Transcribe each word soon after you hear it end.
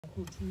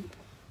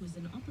who's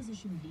an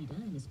opposition leader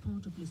and is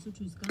part of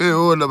Lesotho's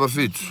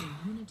government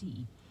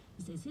unity,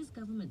 says his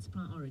government's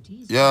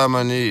priorities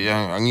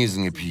angizi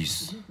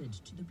ngepeace.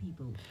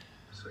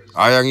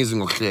 Angizi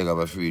ngokuhleka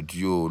bafethu.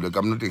 Yo, like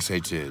I'm not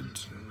excited.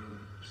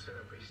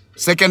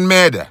 Second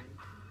murder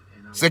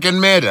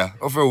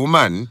of a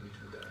woman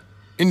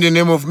in the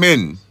name of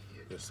men.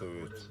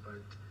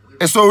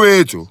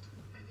 Esoweto.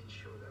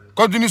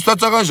 Continue start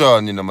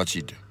kanjani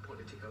namachita.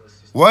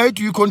 Why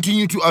do you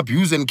continue to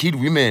abuse and kill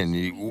women?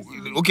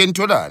 Okay,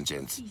 ntola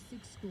gents.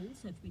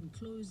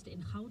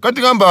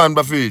 Kanti kambani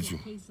bafethu?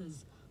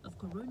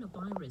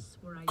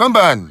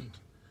 Kambani.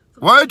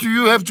 Why do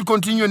you have to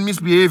continue and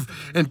misbehave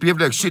and behave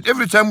like shit?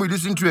 Every time we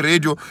listen to a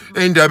radio,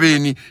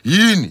 endabeni,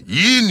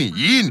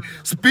 yini.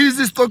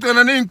 Spizi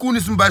stokana neenkuni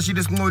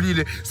simbashile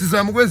sinqolile.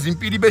 Sizama ukwenza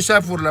impilo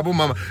ibeshafura labo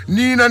mama.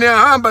 Nina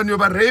niyahamba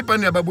niyoba rape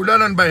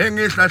niyababulala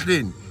nibahenge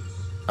ehlahleni.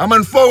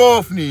 Aman fuck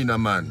off nina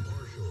man.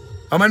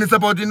 Aman it's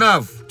about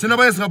enough. Thina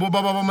bayesingabo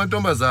baba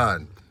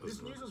bamantombazane.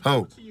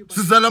 How?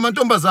 Sizala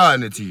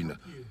amantombazane thina.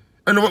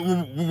 And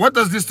what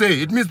does this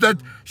say? It means that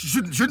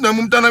should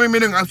namumtana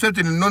meaning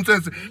accepting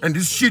nonsense and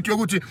this shit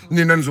yokuthi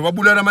nina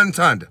nizobabulala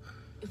manithanda.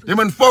 You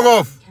man fuck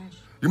off.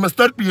 You must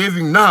start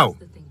behaving now.